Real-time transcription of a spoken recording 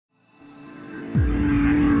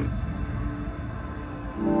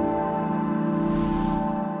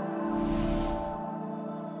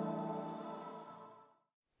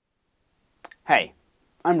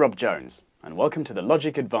I'm Rob Jones, and welcome to the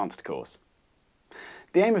Logic Advanced course.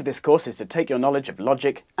 The aim of this course is to take your knowledge of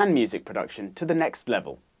logic and music production to the next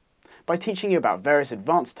level by teaching you about various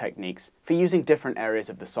advanced techniques for using different areas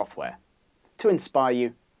of the software to inspire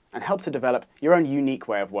you and help to develop your own unique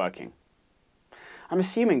way of working. I'm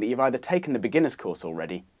assuming that you've either taken the beginner's course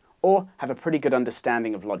already or have a pretty good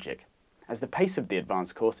understanding of logic, as the pace of the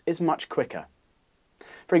advanced course is much quicker.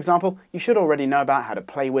 For example, you should already know about how to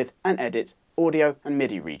play with and edit audio and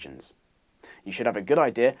MIDI regions. You should have a good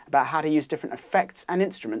idea about how to use different effects and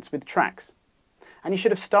instruments with tracks. And you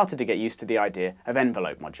should have started to get used to the idea of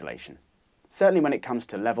envelope modulation, certainly when it comes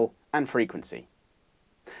to level and frequency.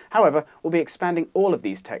 However, we'll be expanding all of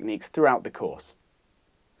these techniques throughout the course.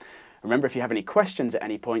 Remember, if you have any questions at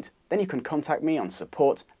any point, then you can contact me on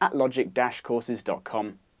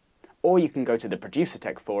support@logic-courses.com, or you can go to the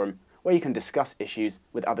Producertech forum where you can discuss issues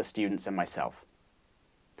with other students and myself.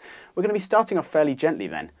 We're going to be starting off fairly gently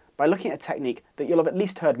then by looking at a technique that you'll have at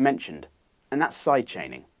least heard mentioned, and that's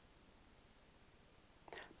sidechaining.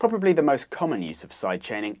 Probably the most common use of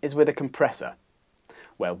sidechaining is with a compressor,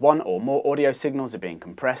 where one or more audio signals are being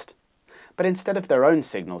compressed, but instead of their own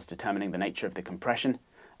signals determining the nature of the compression,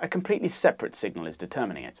 a completely separate signal is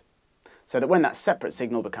determining it, so that when that separate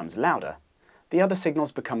signal becomes louder, the other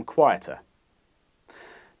signals become quieter.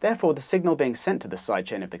 Therefore, the signal being sent to the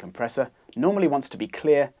sidechain of the compressor normally wants to be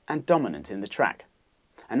clear and dominant in the track,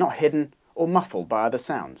 and not hidden or muffled by other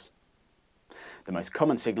sounds. The most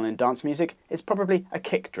common signal in dance music is probably a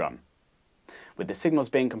kick drum, with the signals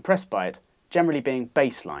being compressed by it generally being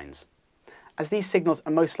bass lines, as these signals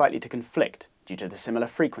are most likely to conflict due to the similar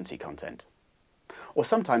frequency content, or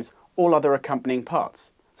sometimes all other accompanying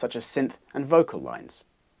parts, such as synth and vocal lines.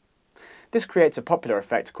 This creates a popular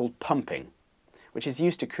effect called pumping, which is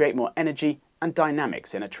used to create more energy and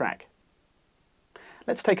dynamics in a track.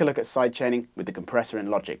 Let's take a look at sidechaining with the compressor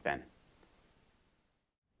in Logic then.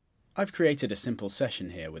 I've created a simple session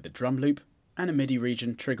here with a drum loop and a MIDI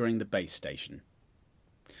region triggering the bass station.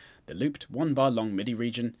 The looped 1 bar long MIDI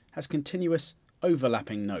region has continuous,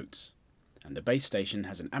 overlapping notes, and the bass station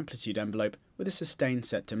has an amplitude envelope with a sustain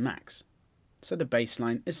set to max, so the bass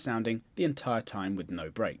line is sounding the entire time with no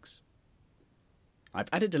breaks. I've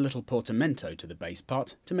added a little portamento to the bass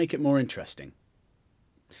part to make it more interesting.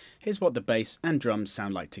 Here's what the bass and drums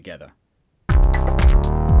sound like together.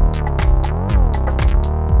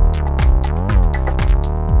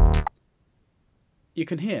 You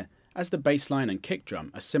can hear, as the bass line and kick drum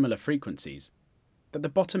are similar frequencies, that the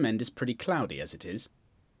bottom end is pretty cloudy as it is.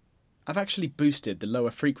 I've actually boosted the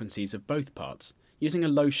lower frequencies of both parts using a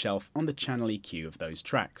low shelf on the channel EQ of those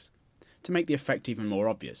tracks to make the effect even more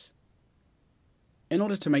obvious. In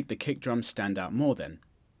order to make the kick drum stand out more then,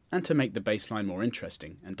 and to make the bass line more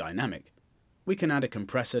interesting and dynamic, we can add a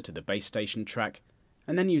compressor to the bass station track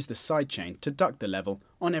and then use the sidechain to duck the level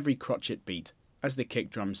on every crotchet beat as the kick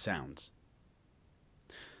drum sounds.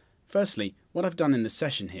 Firstly, what I've done in the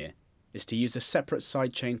session here is to use a separate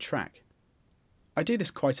sidechain track. I do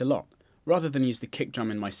this quite a lot, rather than use the kick drum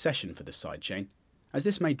in my session for the sidechain, as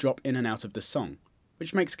this may drop in and out of the song,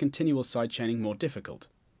 which makes continual sidechaining more difficult.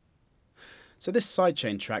 So this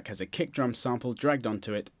sidechain track has a kick drum sample dragged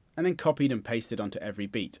onto it and then copied and pasted onto every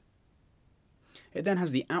beat. It then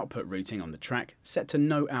has the output routing on the track set to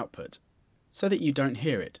no output, so that you don't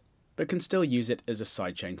hear it, but can still use it as a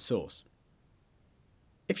sidechain source.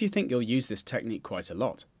 If you think you'll use this technique quite a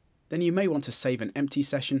lot, then you may want to save an empty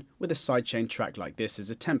session with a sidechain track like this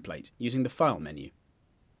as a template using the File menu.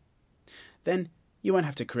 Then you won't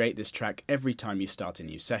have to create this track every time you start a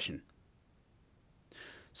new session.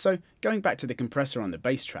 So, going back to the compressor on the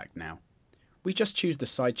bass track now, we just choose the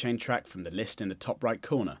sidechain track from the list in the top right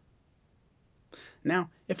corner. Now,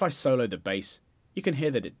 if I solo the bass, you can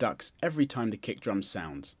hear that it ducks every time the kick drum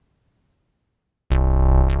sounds.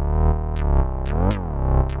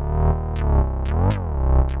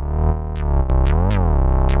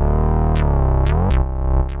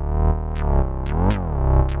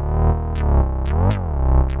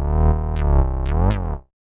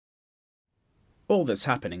 All that's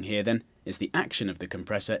happening here then is the action of the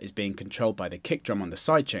compressor is being controlled by the kick drum on the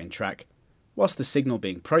sidechain track, whilst the signal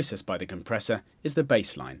being processed by the compressor is the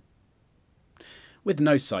bass line. With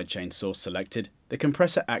no sidechain source selected, the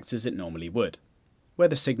compressor acts as it normally would, where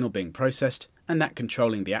the signal being processed and that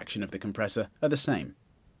controlling the action of the compressor are the same.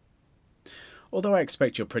 Although I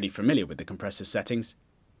expect you're pretty familiar with the compressor settings,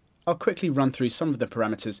 I'll quickly run through some of the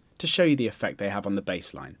parameters to show you the effect they have on the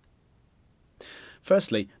bass line.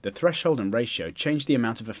 Firstly, the threshold and ratio change the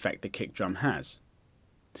amount of effect the kick drum has.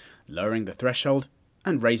 Lowering the threshold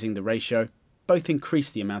and raising the ratio both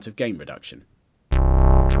increase the amount of gain reduction.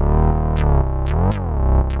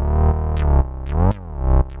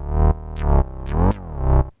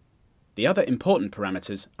 The other important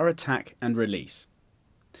parameters are attack and release.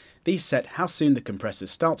 These set how soon the compressor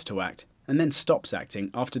starts to act and then stops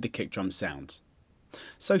acting after the kick drum sounds.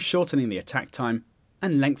 So shortening the attack time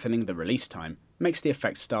and lengthening the release time makes the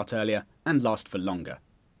effect start earlier and last for longer,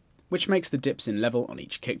 which makes the dips in level on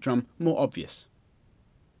each kick drum more obvious.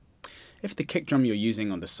 If the kick drum you're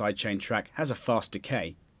using on the sidechain track has a fast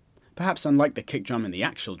decay, perhaps unlike the kick drum and the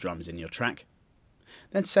actual drums in your track,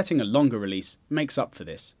 then setting a longer release makes up for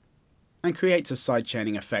this, and creates a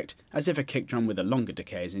sidechaining effect as if a kick drum with a longer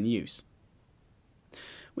decay is in use.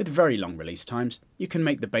 With very long release times, you can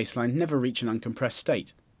make the bassline never reach an uncompressed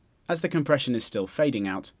state, as the compression is still fading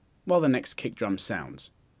out while the next kick drum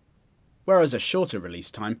sounds. Whereas a shorter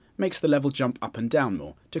release time makes the level jump up and down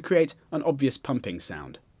more to create an obvious pumping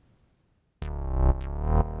sound.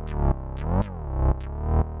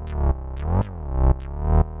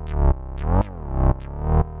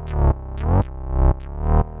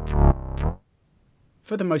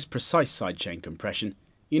 For the most precise sidechain compression,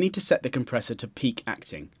 you need to set the compressor to peak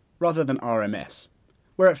acting, rather than RMS,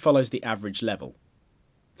 where it follows the average level.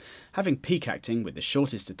 Having peak acting with the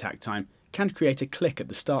shortest attack time can create a click at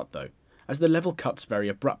the start though, as the level cuts very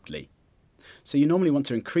abruptly, so you normally want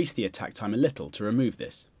to increase the attack time a little to remove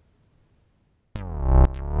this.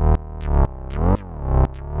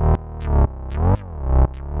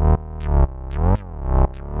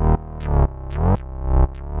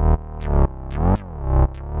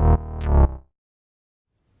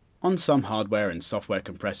 On some hardware and software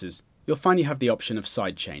compressors, you'll find you have the option of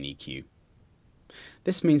Sidechain EQ.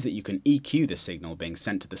 This means that you can EQ the signal being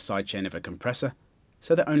sent to the sidechain of a compressor,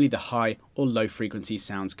 so that only the high or low frequency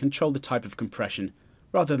sounds control the type of compression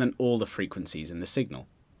rather than all the frequencies in the signal.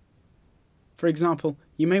 For example,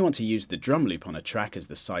 you may want to use the drum loop on a track as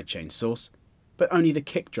the sidechain source, but only the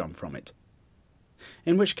kick drum from it.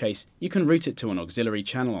 In which case, you can route it to an auxiliary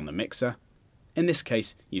channel on the mixer, in this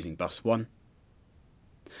case using bus 1.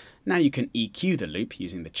 Now you can EQ the loop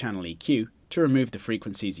using the channel EQ to remove the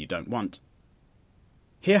frequencies you don't want.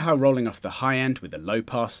 Hear how rolling off the high end with a low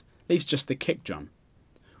pass leaves just the kick drum,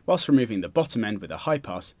 whilst removing the bottom end with a high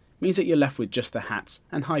pass means that you're left with just the hats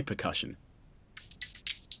and high percussion.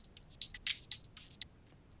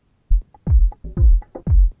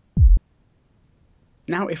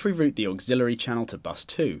 Now if we route the auxiliary channel to bus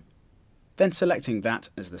 2, then selecting that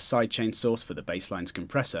as the sidechain source for the bassline's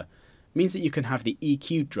compressor means that you can have the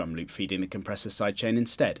EQ drum loop feeding the compressor sidechain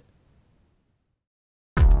instead.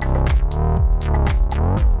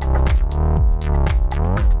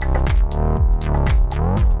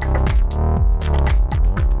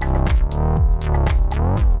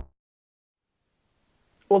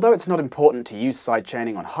 Although it's not important to use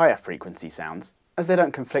sidechaining on higher frequency sounds, as they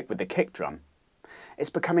don't conflict with the kick drum, it's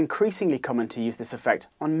become increasingly common to use this effect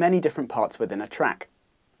on many different parts within a track,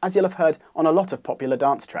 as you'll have heard on a lot of popular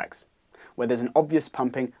dance tracks, where there's an obvious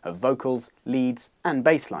pumping of vocals, leads, and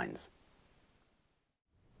bass lines.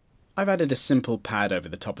 I've added a simple pad over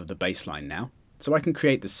the top of the bass line now, so I can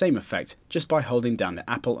create the same effect just by holding down the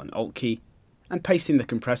Apple and Alt key and pasting the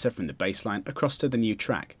compressor from the bass line across to the new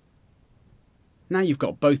track. Now you've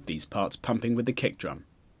got both these parts pumping with the kick drum.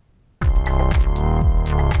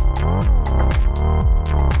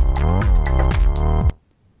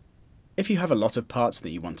 If you have a lot of parts that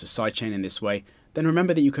you want to sidechain in this way, then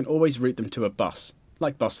remember that you can always route them to a bus,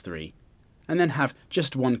 like bus 3, and then have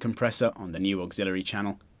just one compressor on the new auxiliary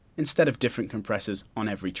channel, instead of different compressors on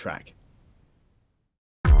every track.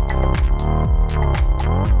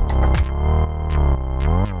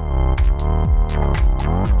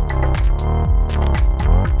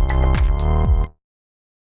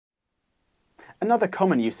 Another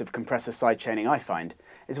common use of compressor sidechaining I find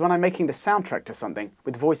is when I'm making the soundtrack to something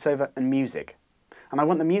with voiceover and music, and I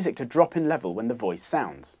want the music to drop in level when the voice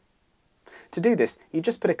sounds. To do this, you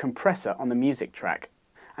just put a compressor on the music track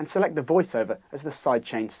and select the voiceover as the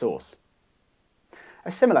sidechain source.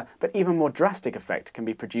 A similar but even more drastic effect can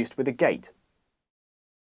be produced with a gate.